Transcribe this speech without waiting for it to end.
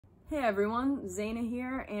Hey everyone, Zana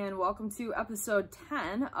here, and welcome to episode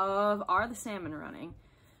 10 of Are the Salmon Running?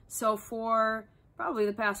 So for probably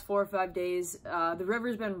the past 4 or 5 days, the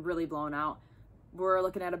river's been really blown out. We're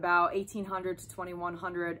looking at about 1,800 to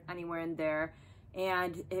 2,100, anywhere in there,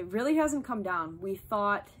 and it really hasn't come down. We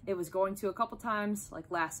thought it was going to a couple times, like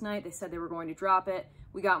last night, they said they were going to drop it.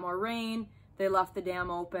 We got more rain, they left the dam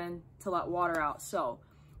open to let water out. So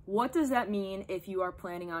what does that mean if you are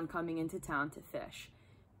planning on coming into town to fish?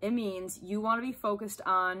 It means you want to be focused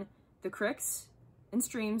on the creeks and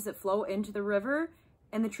streams that flow into the river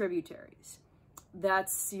and the tributaries.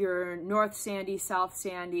 That's your North Sandy, South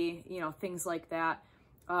Sandy, things like that.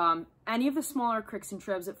 Any of the smaller creeks and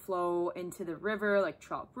tribs that flow into the river, like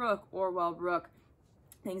Trout Brook, Orwell Brook,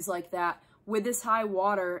 things like that. With this high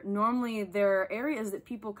water, normally there are areas that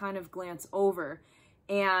people kind of glance over.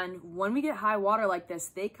 And when we get high water like this,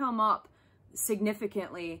 they come up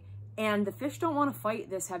significantly. And the fish don't want to fight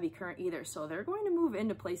this heavy current either, so they're going to move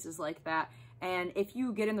into places like that. And if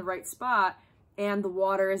you get in the right spot and the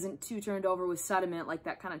water isn't too turned over with sediment, like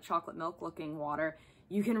that kind of chocolate milk looking water,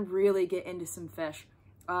 you can really get into some fish.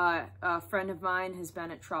 A friend of mine has been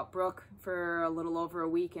at Trout Brook for a little over a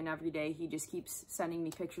week, and every day he just keeps sending me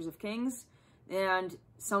pictures of kings. And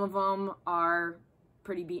some of them are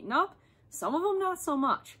pretty beaten up, some of them not so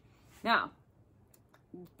much. Now,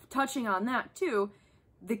 touching on that too,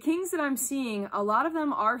 the kings that I'm seeing, a lot of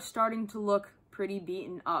them are starting to look pretty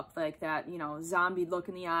beaten up, like that, zombie look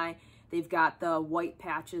in the eye. They've got the white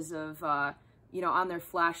patches of, on their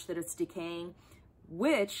flesh that it's decaying,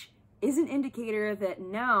 which is an indicator that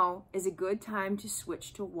now is a good time to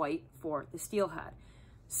switch to white for the steelhead.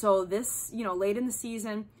 So this, late in the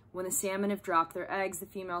season, when the salmon have dropped their eggs, the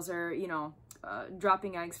females are,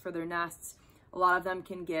 dropping eggs for their nests. A lot of them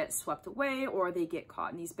can get swept away or they get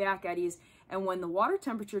caught in these back eddies. And when the water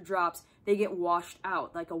temperature drops, they get washed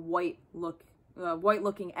out like a white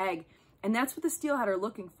looking egg. And that's what the steelhead are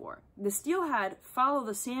looking for. The steelhead follow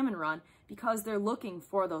the salmon run because they're looking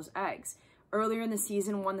for those eggs. Earlier in the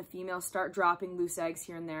season, when the females start dropping loose eggs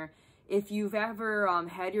here and there, if you've ever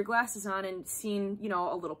had your glasses on and seen,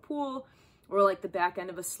 a little pool or like the back end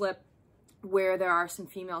of a slip where there are some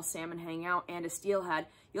female salmon hanging out and a steelhead,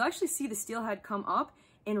 you'll actually see the steelhead come up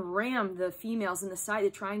and ram the females in the side to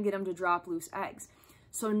try and get them to drop loose eggs.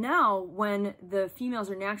 So now when the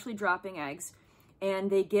females are naturally dropping eggs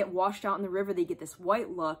and they get washed out in the river, they get this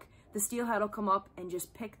white look, the steelhead will come up and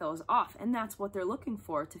just pick those off. And that's what they're looking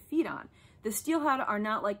for to feed on. The steelhead are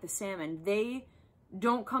not like the salmon. They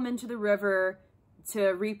don't come into the river to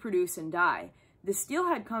reproduce and die. The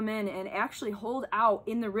steelhead come in and actually hold out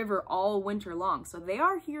in the river all winter long. So they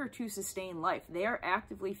are here to sustain life. They are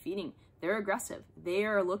actively feeding. They're aggressive. They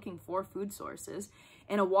are looking for food sources.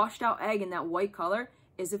 And a washed out egg in that white color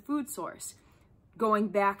is a food source. Going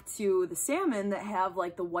back to the salmon that have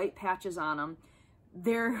like the white patches on them,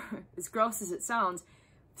 they're, as gross as it sounds,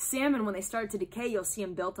 salmon, when they start to decay, you'll see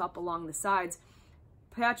them built up along the sides.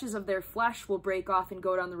 Patches of their flesh will break off and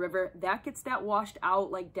go down the river. That gets that washed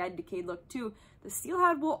out, like dead, decayed look too. The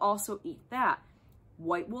steelhead will also eat that.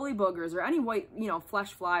 White woolly boogers or any white,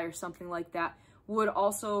 flesh fly or something like that would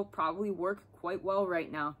also probably work quite well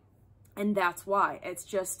right now. And that's why. It's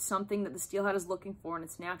just something that the steelhead is looking for in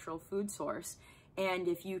its natural food source. And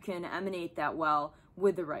if you can emanate that well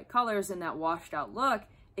with the right colors and that washed out look,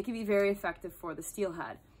 it can be very effective for the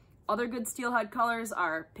steelhead. Other good steelhead colors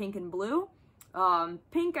are pink and blue.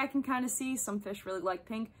 Pink, I can kind of see. Some fish really like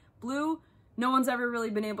pink. Blue, no one's ever really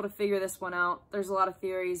been able to figure this one out. There's a lot of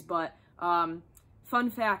theories, but fun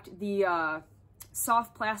fact, the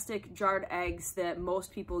soft plastic jarred eggs that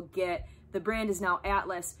most people get, the brand is now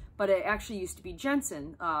Atlas, but it actually used to be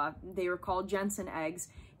Jensen. They were called Jensen eggs,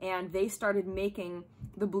 and they started making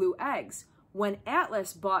the blue eggs. When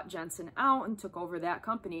Atlas bought Jensen out and took over that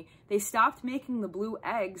company, they stopped making the blue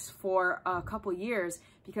eggs for a couple years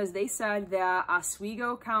because they said that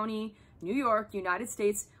Oswego County, New York, United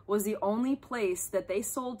States, was the only place that they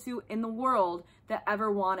sold to in the world that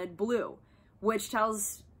ever wanted blue, which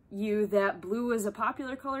tells you that blue is a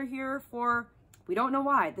popular color here for, we don't know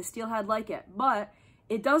why, the steelhead like it, but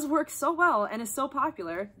it does work so well and is so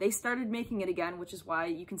popular, they started making it again, which is why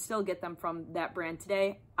you can still get them from that brand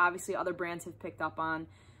today. Obviously, other brands have picked up on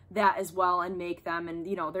that as well and make them, and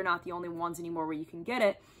they're not the only ones anymore where you can get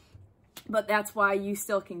it, but that's why you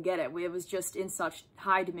still can get it. It was just in such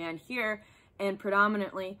high demand here and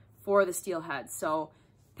predominantly for the steelhead. So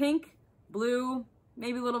pink, blue,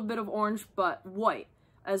 maybe a little bit of orange, but white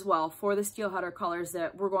as well for the steelhead are colors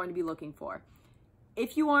that we're going to be looking for.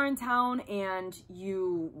 If you are in town and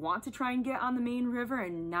you want to try and get on the main river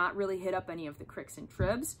and not really hit up any of the creeks and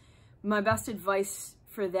tribs, my best advice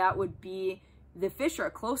for that would be the fish are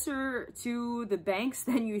closer to the banks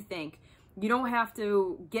than you think. You don't have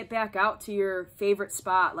to get back out to your favorite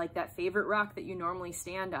spot, like that favorite rock that you normally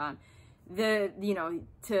stand on,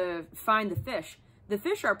 to find the fish. The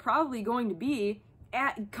fish are probably going to be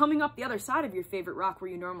coming up the other side of your favorite rock where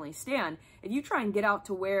you normally stand. If you try and get out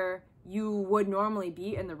to where you would normally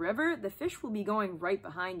be in the river, the fish will be going right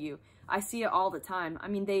behind you. I see it all the time. I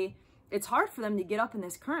mean, it's hard for them to get up in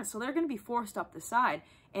this current, so they're going to be forced up the side,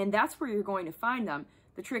 and that's where you're going to find them.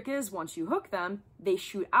 The trick is, once you hook them, they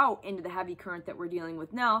shoot out into the heavy current that we're dealing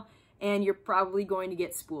with now, and you're probably going to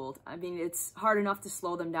get spooled. I mean, it's hard enough to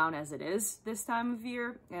slow them down as it is this time of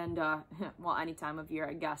year, and, well, any time of year,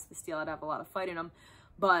 I guess. The steelhead have a lot of fight in them,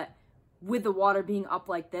 but with the water being up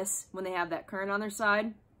like this, when they have that current on their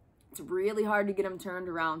side, it's really hard to get them turned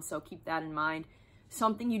around, so keep that in mind.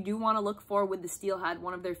 Something you do want to look for with the steelhead,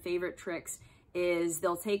 one of their favorite tricks, is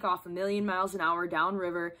they'll take off 1,000,000 miles an hour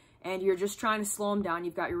downriver, and you're just trying to slow them down.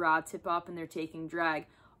 You've got your rod tip up and they're taking drag.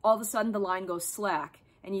 All of a sudden the line goes slack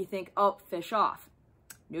and you think, oh, fish off.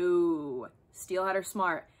 No, steelhead are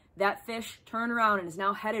smart. That fish turned around and is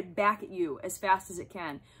now headed back at you as fast as it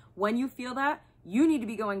can. When you feel that, you need to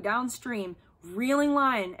be going downstream, reeling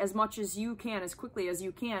line as much as you can, as quickly as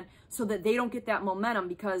you can, so that they don't get that momentum,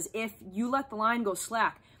 because if you let the line go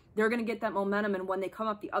slack, they're going to get that momentum, and when they come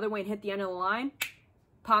up the other way and hit the end of the line,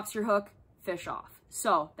 pops your hook, fish off.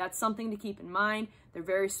 So that's something to keep in mind. They're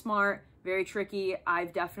very smart, very tricky.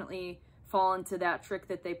 I've definitely fallen to that trick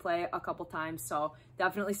that they play a couple times, so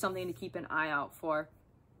definitely something to keep an eye out for.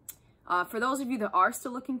 For those of you that are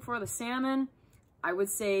still looking for the salmon, I would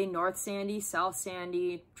say North Sandy, South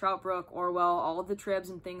Sandy, Trout Brook, Orwell, all of the tribs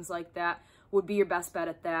and things like that would be your best bet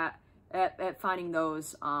at that, at finding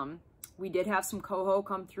those. We did have some coho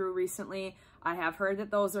come through recently. I have heard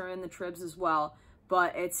that those are in the tribs as well,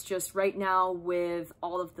 but it's just right now with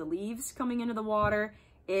all of the leaves coming into the water,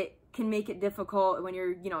 it can make it difficult when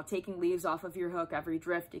you're, taking leaves off of your hook every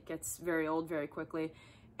drift. It gets very old very quickly.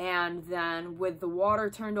 And then with the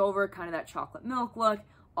water turned over, kind of that chocolate milk look,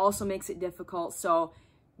 also makes it difficult. So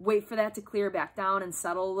wait for that to clear back down and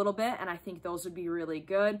settle a little bit, and I think those would be really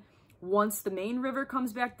good. Once the main river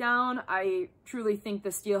comes back down, I truly think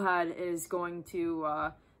the steelhead is going to,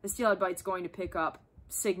 the steelhead bite's going to pick up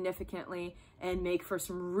significantly and make for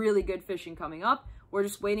some really good fishing coming up. We're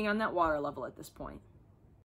just waiting on that water level at this point.